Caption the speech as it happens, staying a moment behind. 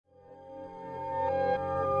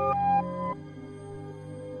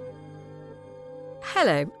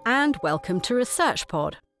Hello and welcome to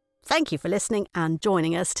ResearchPod. Thank you for listening and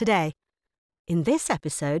joining us today. In this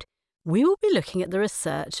episode, we will be looking at the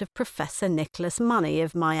research of Professor Nicholas Money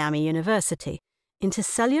of Miami University into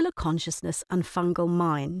cellular consciousness and fungal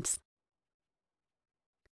minds.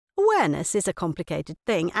 Awareness is a complicated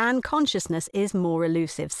thing, and consciousness is more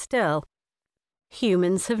elusive still.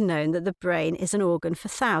 Humans have known that the brain is an organ for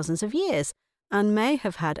thousands of years and may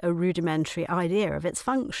have had a rudimentary idea of its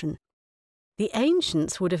function. The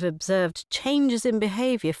ancients would have observed changes in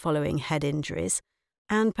behaviour following head injuries,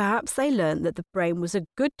 and perhaps they learnt that the brain was a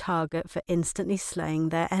good target for instantly slaying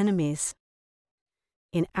their enemies.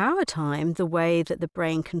 In our time, the way that the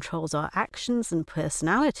brain controls our actions and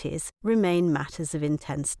personalities remain matters of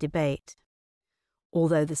intense debate.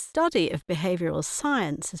 Although the study of behavioural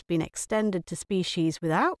science has been extended to species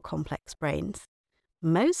without complex brains,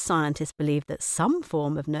 most scientists believe that some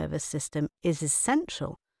form of nervous system is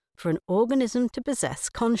essential for an organism to possess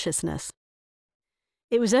consciousness.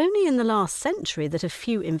 It was only in the last century that a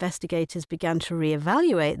few investigators began to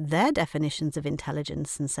re-evaluate their definitions of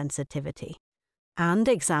intelligence and sensitivity, and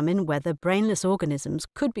examine whether brainless organisms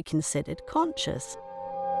could be considered conscious.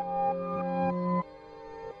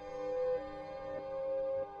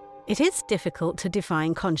 It is difficult to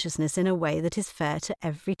define consciousness in a way that is fair to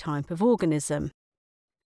every type of organism.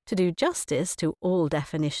 To do justice to all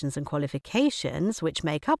definitions and qualifications which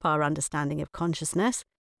make up our understanding of consciousness,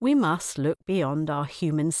 we must look beyond our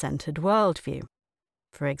human-centred worldview.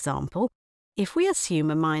 For example, if we assume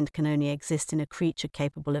a mind can only exist in a creature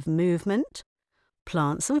capable of movement,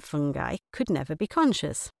 plants and fungi could never be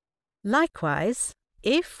conscious. Likewise,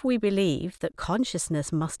 if we believe that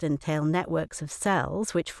consciousness must entail networks of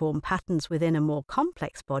cells which form patterns within a more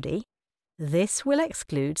complex body, this will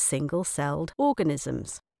exclude single-celled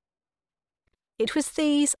organisms. It was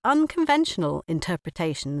these unconventional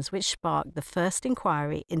interpretations which sparked the first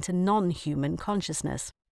inquiry into non-human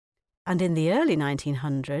consciousness. And in the early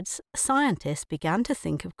 1900s, scientists began to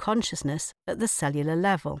think of consciousness at the cellular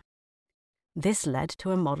level. This led to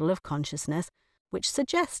a model of consciousness which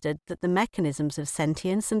suggested that the mechanisms of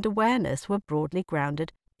sentience and awareness were broadly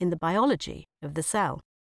grounded in the biology of the cell.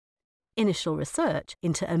 Initial research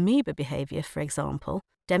into amoeba behaviour, for example,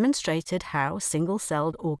 demonstrated how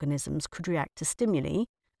single-celled organisms could react to stimuli,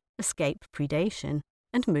 escape predation,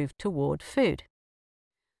 and move toward food.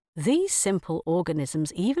 These simple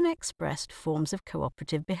organisms even expressed forms of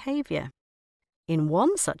cooperative behaviour. In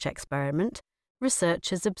one such experiment,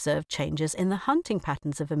 researchers observed changes in the hunting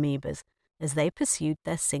patterns of amoebas as they pursued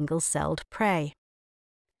their single-celled prey.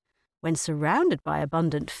 When surrounded by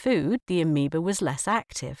abundant food, the amoeba was less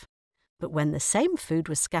active. But when the same food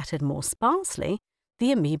was scattered more sparsely,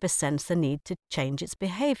 the amoeba sensed the need to change its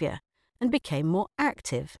behaviour and became more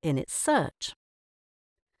active in its search.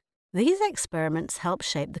 These experiments help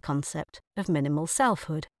shape the concept of minimal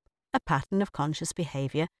selfhood, a pattern of conscious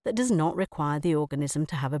behaviour that does not require the organism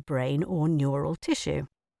to have a brain or neural tissue.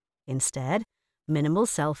 Instead, minimal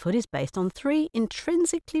selfhood is based on three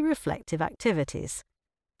intrinsically reflective activities: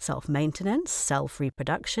 self-maintenance,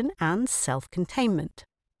 self-reproduction, and self-containment.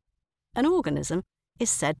 An organism is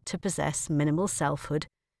said to possess minimal selfhood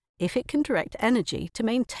if it can direct energy to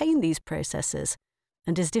maintain these processes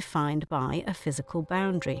and is defined by a physical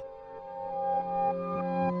boundary.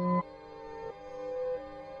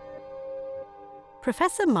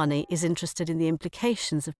 Professor Money is interested in the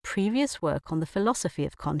implications of previous work on the philosophy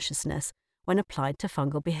of consciousness when applied to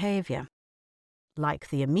fungal behaviour. Like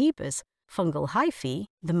the amoebas, fungal hyphae,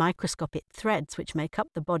 the microscopic threads which make up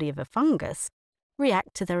the body of a fungus,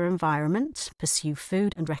 react to their environment, pursue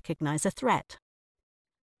food, and recognise a threat.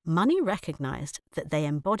 Money recognised that they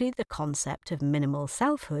embodied the concept of minimal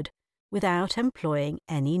selfhood without employing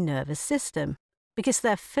any nervous system, because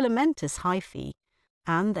their filamentous hyphae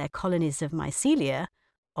and their colonies of mycelia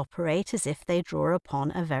operate as if they draw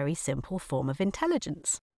upon a very simple form of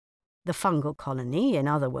intelligence. The fungal colony, in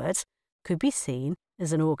other words, could be seen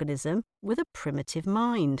as an organism with a primitive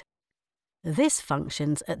mind. This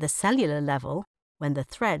functions at the cellular level when the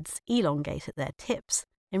threads elongate at their tips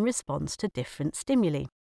in response to different stimuli.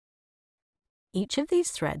 Each of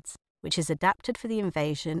these threads, which is adapted for the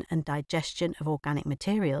invasion and digestion of organic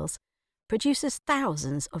materials, produces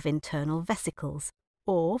thousands of internal vesicles,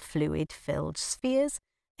 or fluid-filled spheres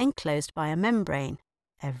enclosed by a membrane,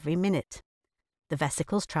 every minute. The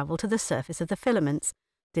vesicles travel to the surface of the filaments,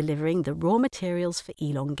 delivering the raw materials for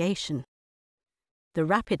elongation. The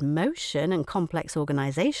rapid motion and complex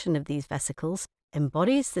organisation of these vesicles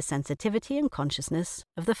embodies the sensitivity and consciousness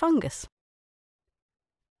of the fungus.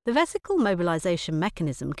 The vesicle mobilization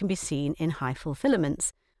mechanism can be seen in hyphal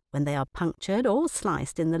filaments when they are punctured or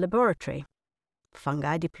sliced in the laboratory.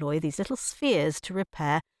 fungi deploy these little spheres to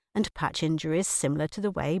repair and patch injuries similar to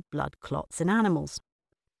the way blood clots in animals.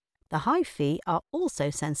 The hyphae are also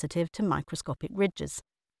sensitive to microscopic ridges,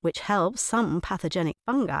 which helps some pathogenic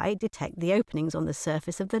fungi detect the openings on the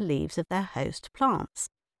surface of the leaves of their host plants.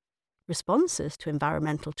 Responses to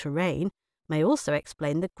environmental terrain may also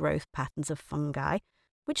explain the growth patterns of fungi,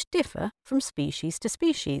 which differ from species to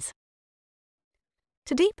species.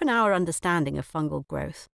 To deepen our understanding of fungal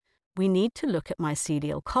growth, we need to look at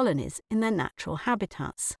mycelial colonies in their natural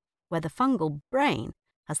habitats, where the fungal brain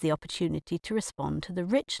has the opportunity to respond to the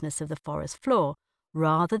richness of the forest floor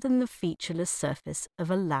rather than the featureless surface of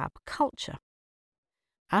a lab culture.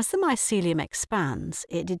 As the mycelium expands,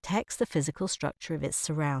 it detects the physical structure of its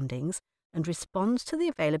surroundings and responds to the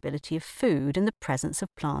availability of food and the presence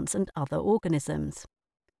of plants and other organisms.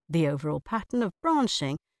 The overall pattern of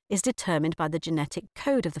branching is determined by the genetic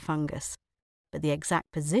code of the fungus, but the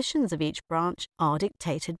exact positions of each branch are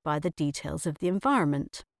dictated by the details of the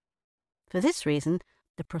environment. For this reason,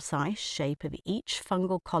 the precise shape of each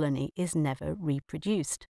fungal colony is never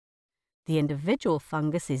reproduced. The individual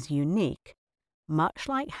fungus is unique, much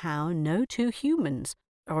like how no two humans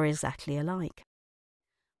are exactly alike.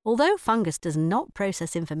 Although fungus does not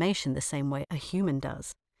process information the same way a human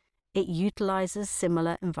does, it utilizes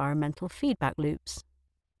similar environmental feedback loops.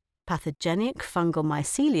 Pathogenic fungal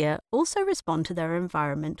mycelia also respond to their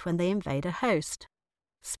environment when they invade a host.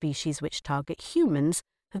 Species which target humans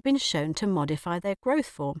have been shown to modify their growth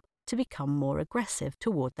form to become more aggressive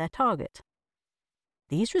toward their target.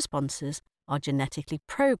 These responses are genetically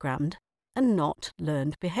programmed and not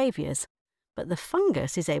learned behaviors, but the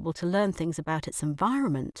fungus is able to learn things about its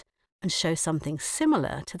environment and show something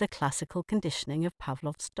similar to the classical conditioning of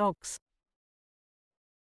Pavlov's dogs.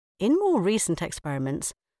 In more recent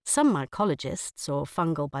experiments, some mycologists or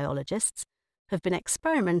fungal biologists have been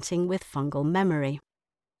experimenting with fungal memory.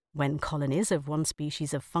 When colonies of one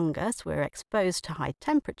species of fungus were exposed to high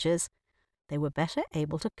temperatures, they were better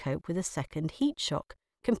able to cope with a second heat shock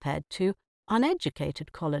compared to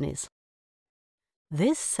uneducated colonies.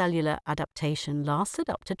 This cellular adaptation lasted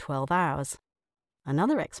up to 12 hours.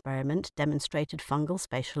 Another experiment demonstrated fungal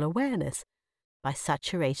spatial awareness by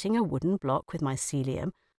saturating a wooden block with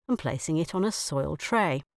mycelium and placing it on a soil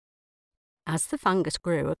tray. As the fungus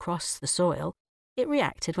grew across the soil, it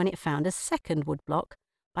reacted when it found a second wood block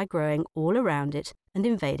by growing all around it and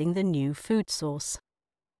invading the new food source.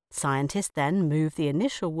 Scientists then moved the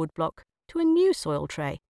initial wood block to a new soil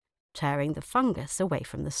tray, tearing the fungus away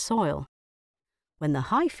from the soil. When the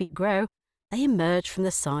hyphae grow, they emerge from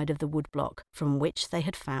the side of the wood block from which they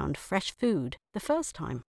had found fresh food the first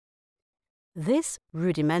time. This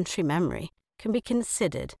rudimentary memory can be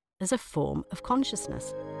considered as a form of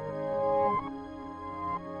consciousness.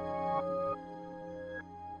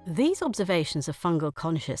 These observations of fungal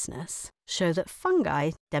consciousness show that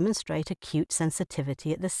fungi demonstrate acute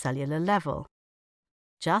sensitivity at the cellular level.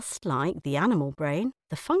 Just like the animal brain,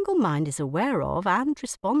 the fungal mind is aware of and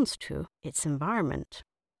responds to its environment.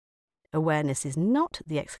 Awareness is not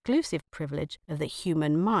the exclusive privilege of the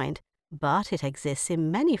human mind, but it exists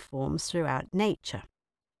in many forms throughout nature.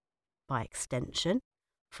 By extension,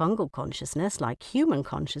 fungal consciousness, like human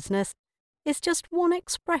consciousness, is just one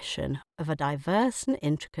expression of a diverse and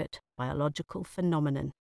intricate biological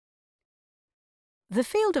phenomenon. The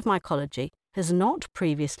field of mycology has not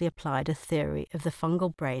previously applied a theory of the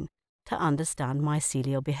fungal brain to understand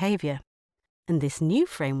mycelial behavior, and this new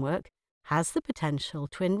framework has the potential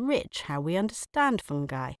to enrich how we understand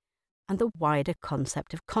fungi and the wider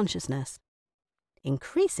concept of consciousness.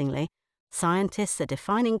 Increasingly, scientists are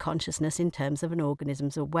defining consciousness in terms of an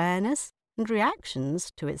organism's awareness and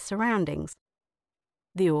reactions to its surroundings.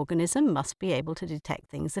 The organism must be able to detect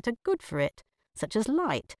things that are good for it, such as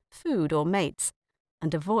light, food, or mates,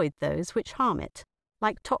 and avoid those which harm it,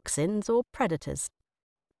 like toxins or predators.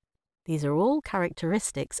 These are all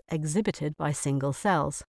characteristics exhibited by single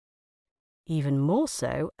cells. Even more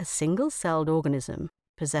so, a single-celled organism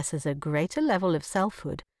possesses a greater level of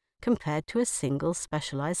selfhood compared to a single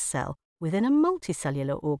specialized cell within a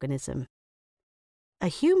multicellular organism. A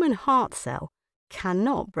human heart cell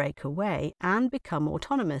cannot break away and become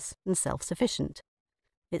autonomous and self-sufficient.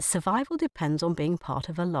 Its survival depends on being part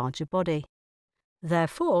of a larger body.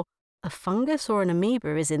 Therefore, a fungus or an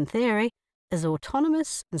amoeba is, in theory, as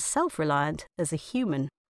autonomous and self-reliant as a human.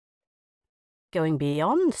 Going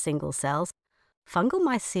beyond single cells, fungal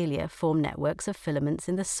mycelia form networks of filaments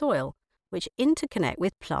in the soil, which interconnect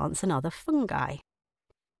with plants and other fungi.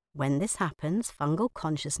 When this happens, fungal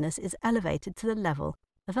consciousness is elevated to the level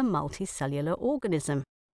of a multicellular organism.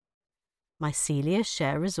 Mycelia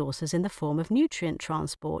share resources in the form of nutrient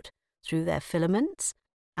transport, through their filaments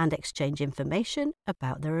and exchange information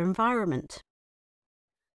about their environment.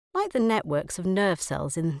 Like the networks of nerve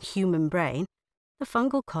cells in the human brain, the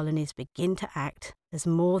fungal colonies begin to act as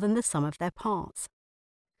more than the sum of their parts.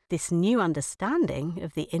 This new understanding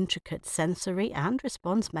of the intricate sensory and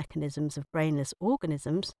response mechanisms of brainless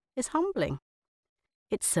organisms is humbling.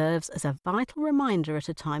 It serves as a vital reminder at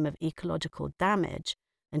a time of ecological damage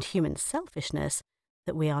and human selfishness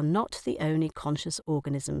that we are not the only conscious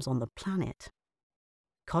organisms on the planet.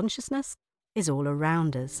 Consciousness is all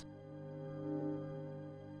around us.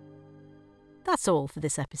 That's all for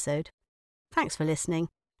this episode. Thanks for listening,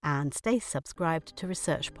 and stay subscribed to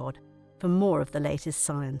ResearchPod for more of the latest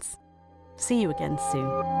science. See you again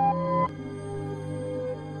soon.